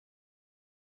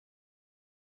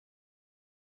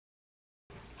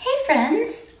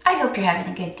friends, I hope you're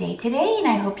having a good day today and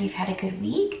I hope you've had a good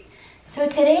week. So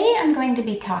today I'm going to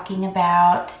be talking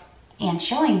about and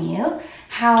showing you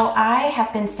how I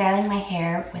have been styling my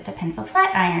hair with a pencil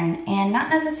flat iron, and not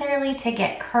necessarily to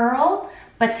get curl,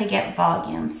 but to get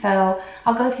volume. So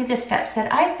I'll go through the steps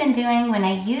that I've been doing when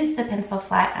I use the pencil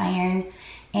flat iron,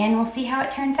 and we'll see how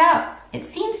it turns out. It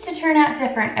seems to turn out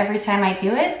different every time I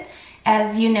do it.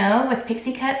 As you know, with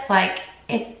pixie cuts, like,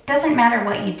 it doesn't matter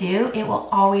what you do, it will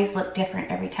always look different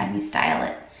every time you style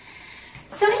it.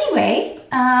 So anyway,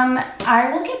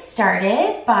 I will get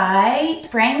started by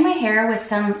spraying my hair with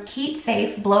some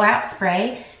heat-safe blowout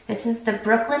spray. This is the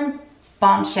Brookyln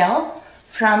Bombshell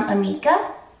from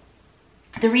Amika.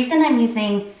 The reason I'm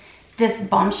using this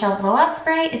Bombshell blowout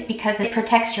spray is because it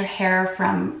protects your hair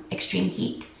from extreme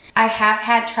heat. I have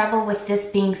had trouble with this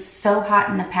being so hot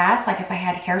in the past. Like if I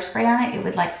had hairspray on it, it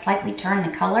would like slightly turn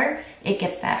the color. It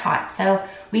gets that hot. So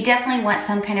we definitely want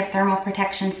some kind of thermal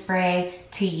protection spray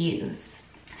to use.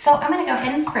 So I'm gonna go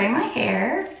ahead and spray my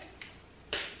hair.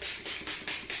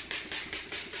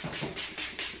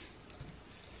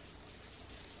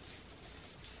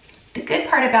 The good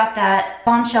part about that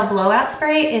Bombshell blowout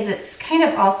spray is it's kind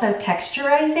of also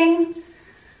texturizing,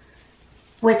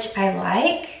 which I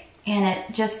like, and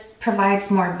it just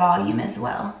provides more volume as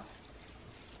well.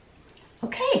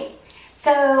 Okay,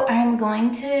 so I'm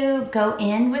going to go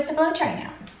in with the blow dry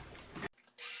now.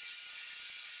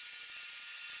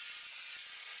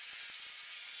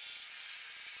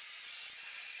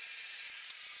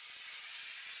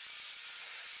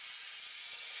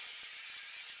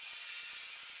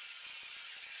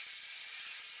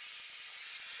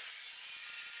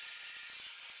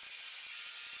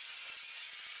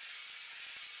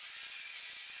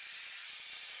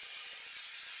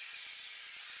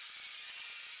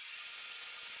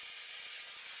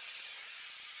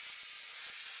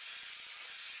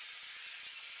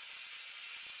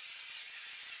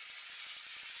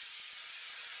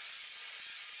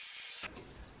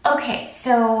 Okay,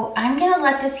 so I'm gonna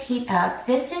let this heat up.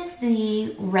 This is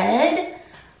the Red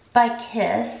by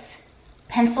Kiss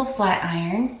pencil flat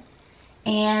iron,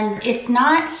 and it's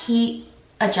not heat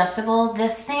adjustable.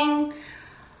 This thing,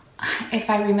 if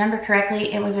I remember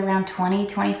correctly, it was around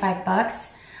 20-25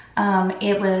 bucks.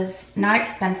 It was not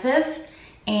expensive,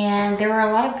 and there were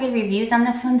a lot of good reviews on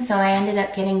this one, so I ended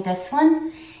up getting this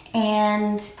one.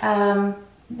 And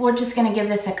we're just gonna give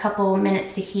this a couple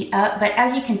minutes to heat up, but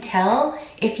as you can tell,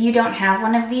 if you don't have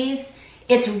one of these,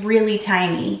 it's really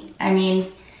tiny. I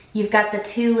mean, you've got the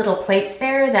two little plates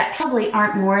there that probably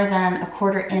aren't more than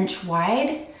 1/4 inch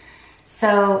wide.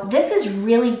 So this is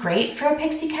really great for a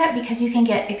pixie cut because you can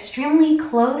get extremely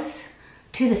close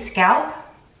to the scalp.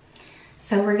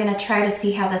 So we're gonna try to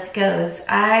see how this goes.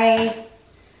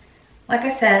 Like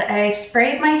I said, I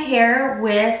sprayed my hair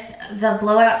with the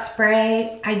blowout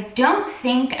spray. I don't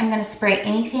think I'm gonna spray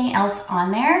anything else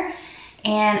on there,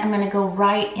 and I'm gonna go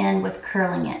right in with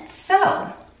curling it.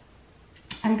 So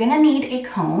I'm gonna need a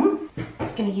comb. I'm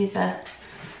just gonna use a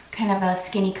kind of a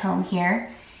skinny comb here,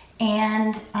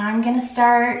 and I'm gonna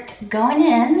start going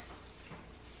in.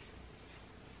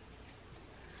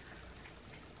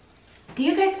 Do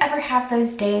you guys ever have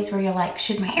those days where you're like,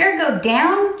 should my hair go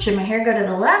down? Should my hair go to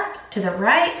the left, to the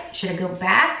right? Should it go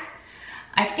back?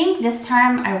 I think this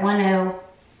time I want to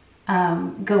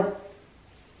go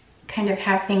kind of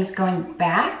have things going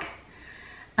back.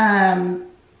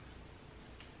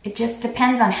 It just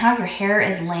depends on how your hair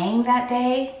is laying that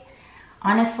day.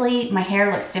 Honestly, my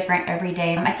hair looks different every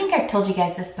day. I think I've told you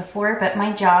guys this before, but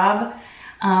my job,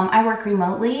 I work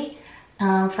remotely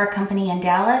for a company in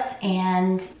Dallas,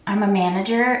 and I'm a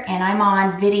manager, and I'm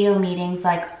on video meetings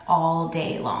like all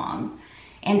day long.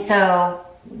 And so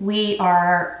we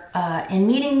are in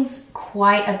meetings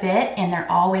quite a bit, and they're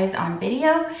always on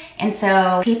video. And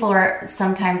so people are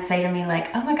sometimes say to me like,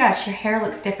 oh my gosh, your hair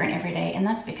looks different every day. And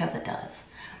that's because it does.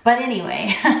 But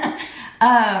anyway,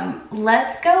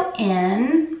 let's go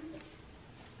in.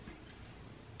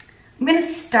 I'm gonna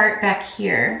start back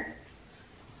here.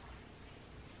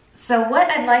 So what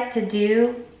I'd like to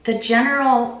do, the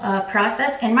general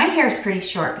process, and my hair is pretty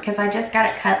short because I just got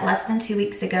it cut less than 2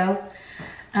 weeks ago.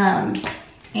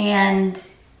 And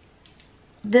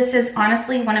this is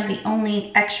honestly one of the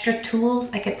only extra tools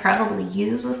I could probably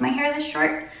use with my hair this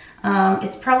short.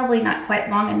 It's probably not quite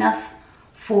long enough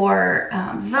for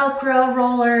Velcro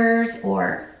rollers,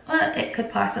 or well, it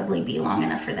could possibly be long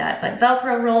enough for that, but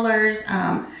Velcro rollers,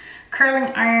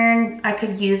 curling iron, I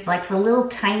could use like the little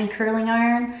tiny curling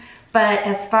iron. But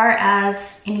as far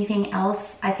as anything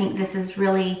else, I think this is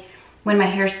really, when my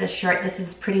hair's this short, this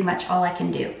is pretty much all I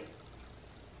can do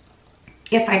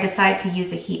if I decide to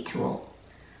use a heat tool.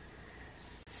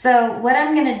 So what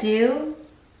I'm gonna do,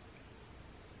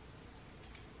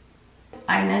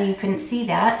 I know you couldn't see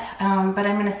that, but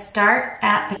I'm gonna start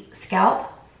at the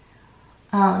scalp,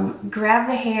 grab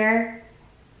the hair,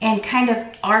 and kind of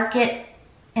arc it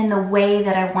in the way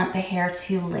that I want the hair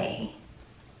to lay.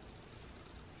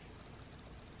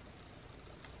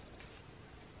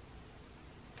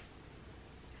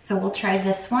 So we'll try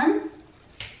this one.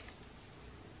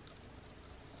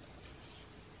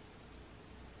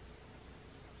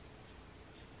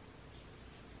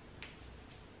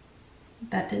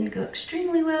 That didn't go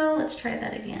extremely well. Let's try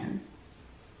that again.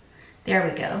 There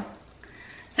we go.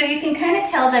 So you can kind of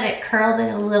tell that it curled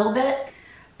it a little bit,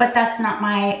 but that's not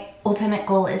my ultimate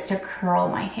goal, is to curl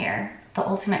my hair. The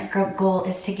ultimate goal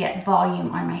is to get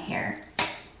volume on my hair.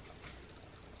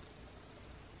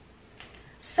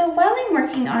 So while I'm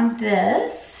working on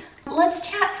this, let's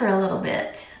chat for a little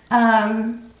bit.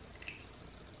 I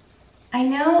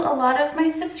know a lot of my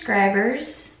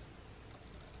subscribers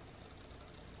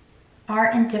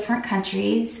are in different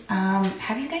countries.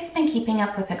 Have you guys been keeping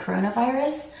up with the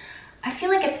coronavirus? I feel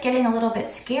like it's getting a little bit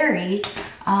scary.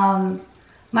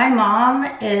 My mom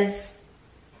is,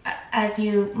 as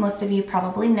most of you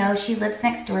probably know, she lives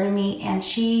next door to me, and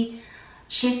she's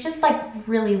just like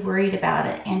really worried about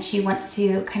it, and she wants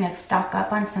to kind of stock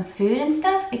up on some food and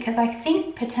stuff, because I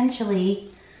think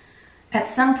potentially at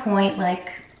some point,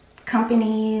 like,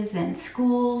 companies and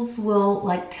schools will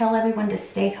like tell everyone to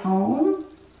stay home.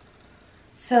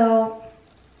 So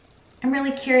I'm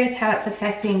really curious how it's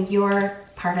affecting your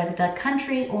part of the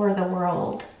country or the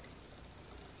world,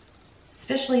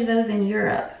 especially those in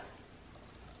Europe.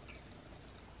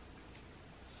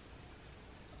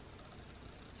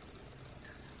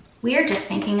 We're just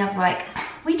thinking of, like,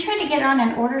 we tried to get on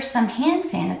and order some hand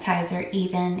sanitizer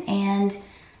even, and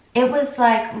it was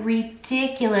like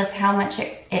ridiculous how much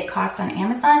it costs on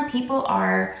Amazon. People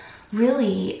are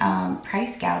really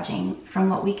price gouging from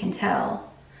what we can tell.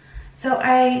 So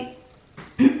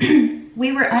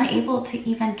we were unable to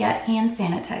even get hand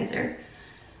sanitizer,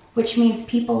 which means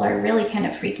people are really kind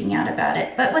of freaking out about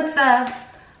it. But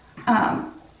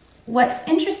what's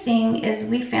interesting is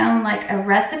we found like a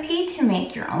recipe to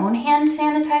make your own hand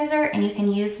sanitizer, and you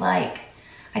can use, like,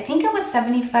 I think it was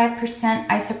 75%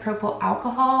 isopropyl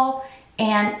alcohol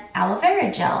and aloe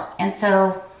vera gel. And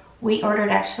so we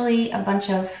ordered actually a bunch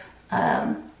of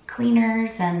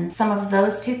cleaners and some of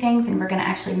those two things, and we're gonna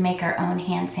actually make our own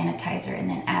hand sanitizer and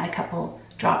then add a couple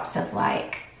drops of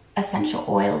like essential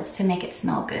oils to make it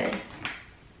smell good.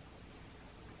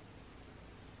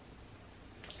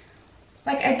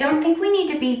 Like, I don't think we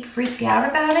need to be freaked out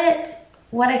about it.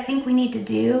 What I think we need to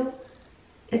do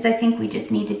is I think we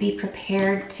just need to be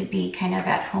prepared to be kind of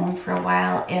at home for a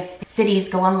while. If cities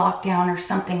go on lockdown or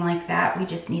something like that, we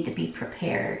just need to be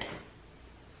prepared.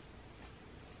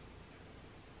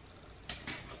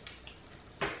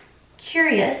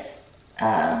 Curious,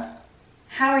 how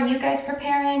are you guys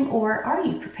preparing, or are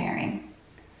you preparing?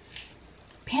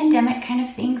 Pandemic kind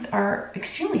of things are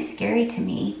extremely scary to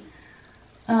me.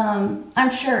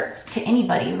 I'm sure to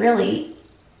anybody, really.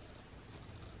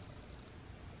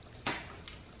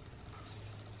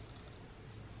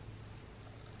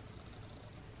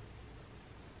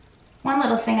 One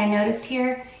little thing I noticed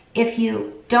here, if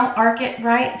you don't arc it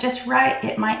right, just right,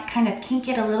 it might kind of kink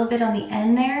it a little bit on the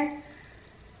end there.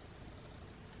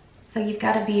 So you've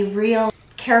got to be real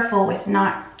careful with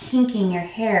not kinking your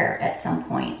hair at some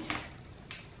points.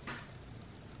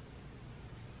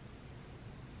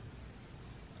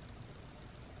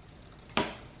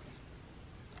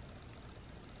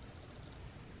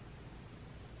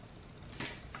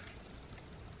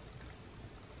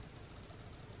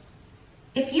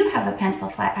 If you have a pencil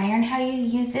flat iron, how do you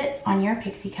use it on your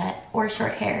pixie cut or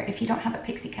short hair if you don't have a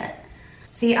pixie cut?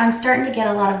 See, I'm starting to get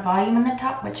a lot of volume in the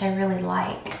top, which I really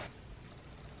like.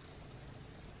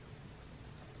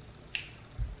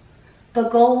 The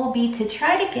goal will be to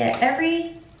try to get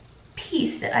every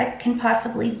piece that I can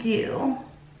possibly do.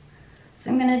 So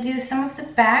I'm gonna do some of the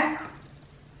back.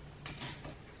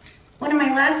 One of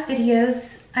my last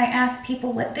videos, I asked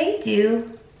people what they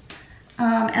do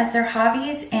as their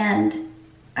hobbies, and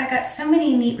I got so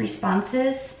many neat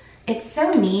responses. It's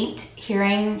so neat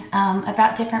hearing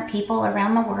about different people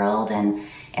around the world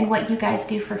and what you guys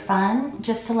do for fun.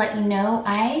 Just to let you know,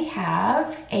 I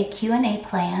have a Q&A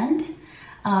planned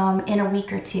in a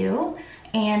week or two.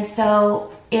 And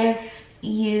so if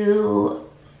you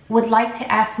would like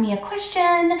to ask me a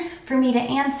question for me to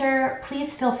answer,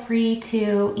 please feel free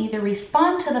to either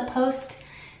respond to the post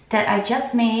that I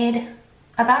just made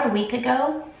about a week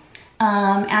ago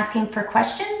asking for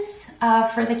questions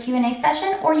for the Q&A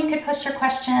session, or you could post your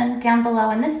question down below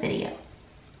in this video.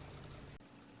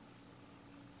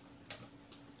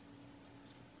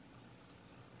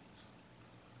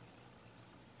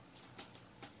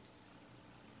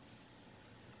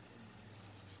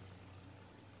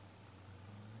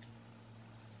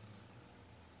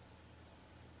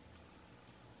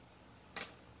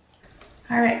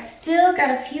 All right, still got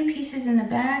a few pieces in the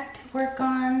back to work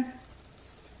on.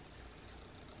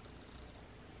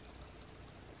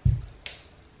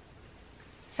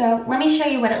 So let me show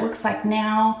you what it looks like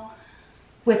now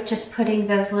with just putting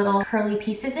those little curly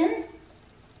pieces in.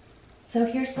 So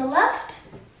here's the left,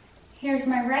 here's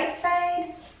my right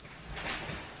side.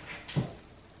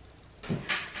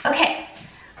 Okay,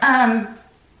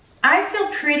 I feel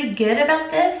pretty good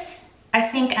about this. I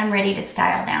think I'm ready to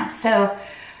style now. So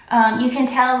you can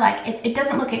tell like it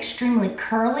doesn't look extremely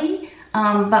curly,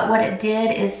 but what it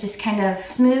did is just kind of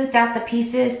smoothed out the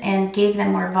pieces and gave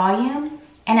them more volume.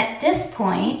 And at this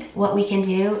point, what we can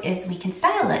do is we can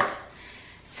style it.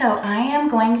 So I am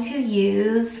going to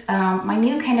use my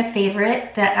new kind of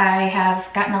favorite that I have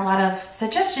gotten a lot of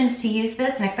suggestions to use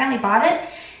this, and I finally bought it.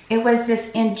 It was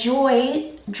this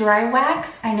Enjoy dry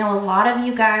wax. I know a lot of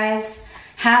you guys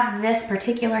have this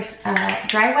particular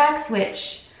dry wax,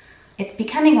 which it's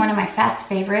becoming one of my fast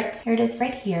favorites. Here it is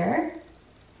right here.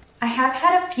 I have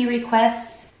had a few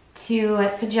requests to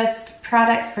suggest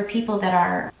products for people that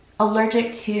are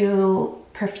allergic to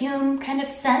perfume kind of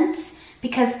scents,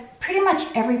 because pretty much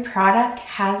every product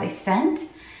has a scent.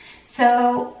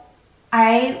 So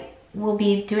I will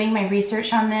be doing my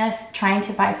research on this, trying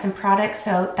to buy some products.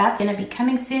 So that's gonna be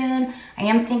coming soon. I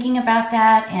am thinking about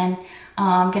that, and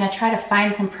I'm gonna try to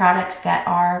find some products that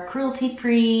are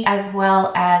cruelty-free as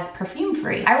well as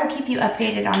perfume-free. I will keep you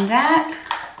updated on that.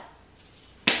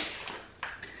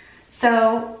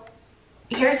 So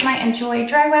here's my Enjoy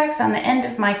dry wax on the end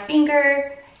of my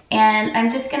finger, and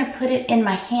I'm just gonna put it in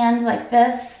my hands like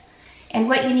this. And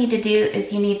what you need to do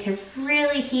is you need to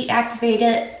really heat activate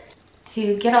it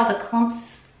to get all the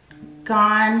clumps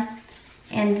gone,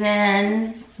 and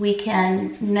then we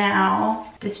can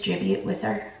now distribute with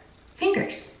our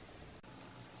fingers.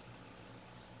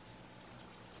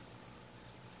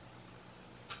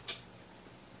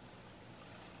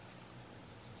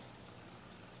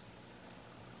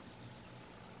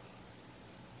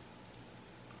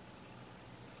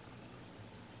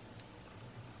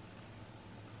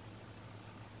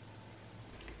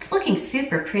 It's looking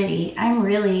super pretty. I'm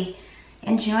really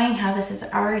enjoying how this is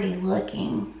already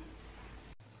looking.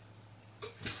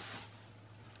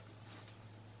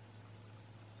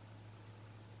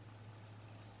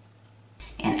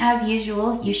 And as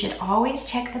usual, you should always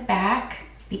check the back,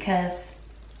 because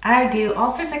I do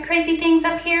all sorts of crazy things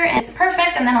up here and it's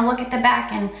perfect, and then I'll look at the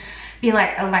back and be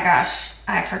like, oh my gosh,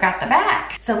 I forgot the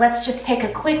back. So let's just take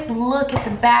a quick look at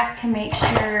the back to make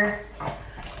sure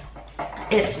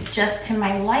it's just to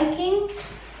my liking.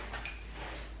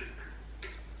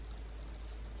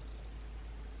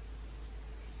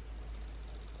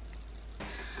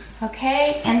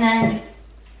 Okay, and then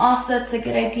also it's a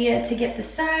good idea to get the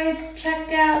sides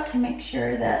checked out to make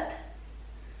sure that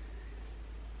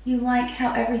you like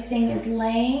how everything is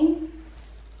laying.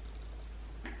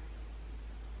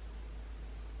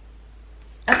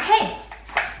 Okay,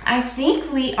 I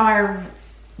think we are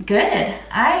good.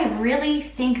 I really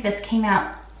think this came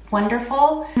out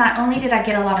wonderful. Not only did I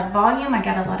get a lot of volume, I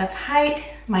got a lot of height.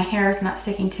 My hair is not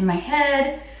sticking to my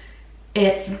head.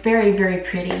 It's very, very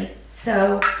pretty.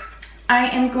 So I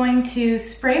am going to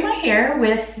spray my hair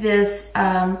with this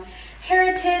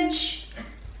Hairitage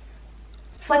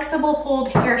Flexible Hold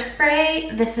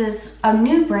Hairspray. This is a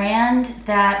new brand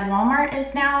that Walmart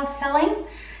is now selling.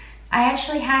 I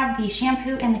actually have the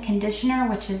shampoo and the conditioner,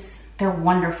 which is, they're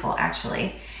wonderful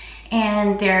actually.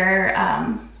 And they're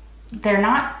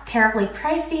not terribly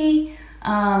pricey.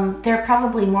 They're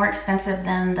probably more expensive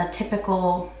than the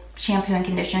typical shampoo and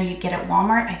conditioner you'd get at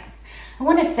Walmart. I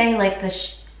want to say like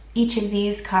each of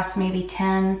these costs maybe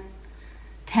 $10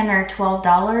 or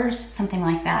 $12, something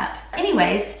like that.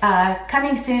 Anyways,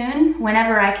 coming soon,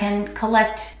 whenever I can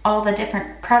collect all the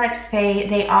different products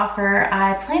they offer,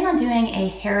 I plan on doing a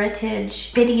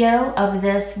Hairitage video of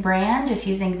this brand, just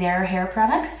using their hair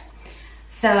products.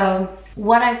 So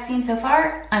what I've seen so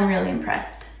far, I'm really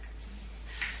impressed.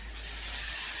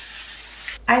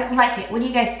 I like it. What do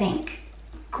you guys think?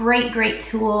 Great, great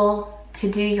tool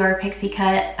to do your pixie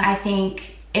cut. I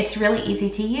think it's really easy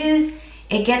to use.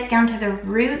 It gets down to the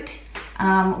root,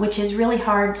 which is really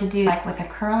hard to do like with a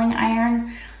curling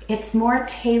iron. It's more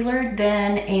tailored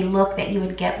than a look that you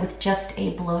would get with just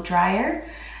a blow dryer.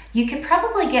 You could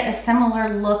probably get a similar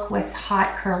look with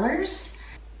hot curlers.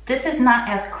 This is not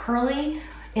as curly.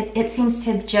 It seems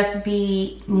to just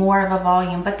be more of a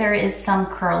volume, but there is some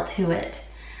curl to it.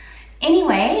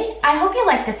 Anyway, I hope you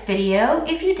liked this video.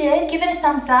 If you did, give it a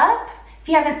thumbs up. If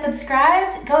you haven't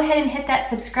subscribed, go ahead and hit that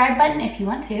subscribe button if you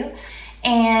want to,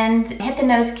 and hit the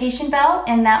notification bell,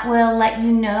 and that will let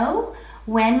you know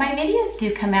when my videos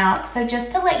do come out. So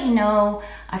just to let you know,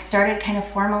 I've started kind of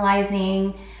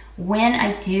formalizing when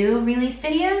I do release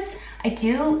videos. I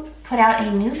do put out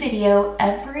a new video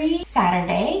every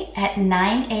Saturday at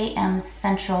 9 a.m.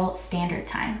 Central Standard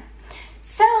Time.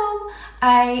 So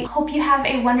I hope you have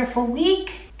a wonderful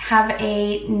week. Have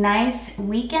a nice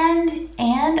weekend,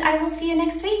 and I will see you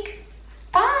next week.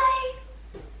 Bye.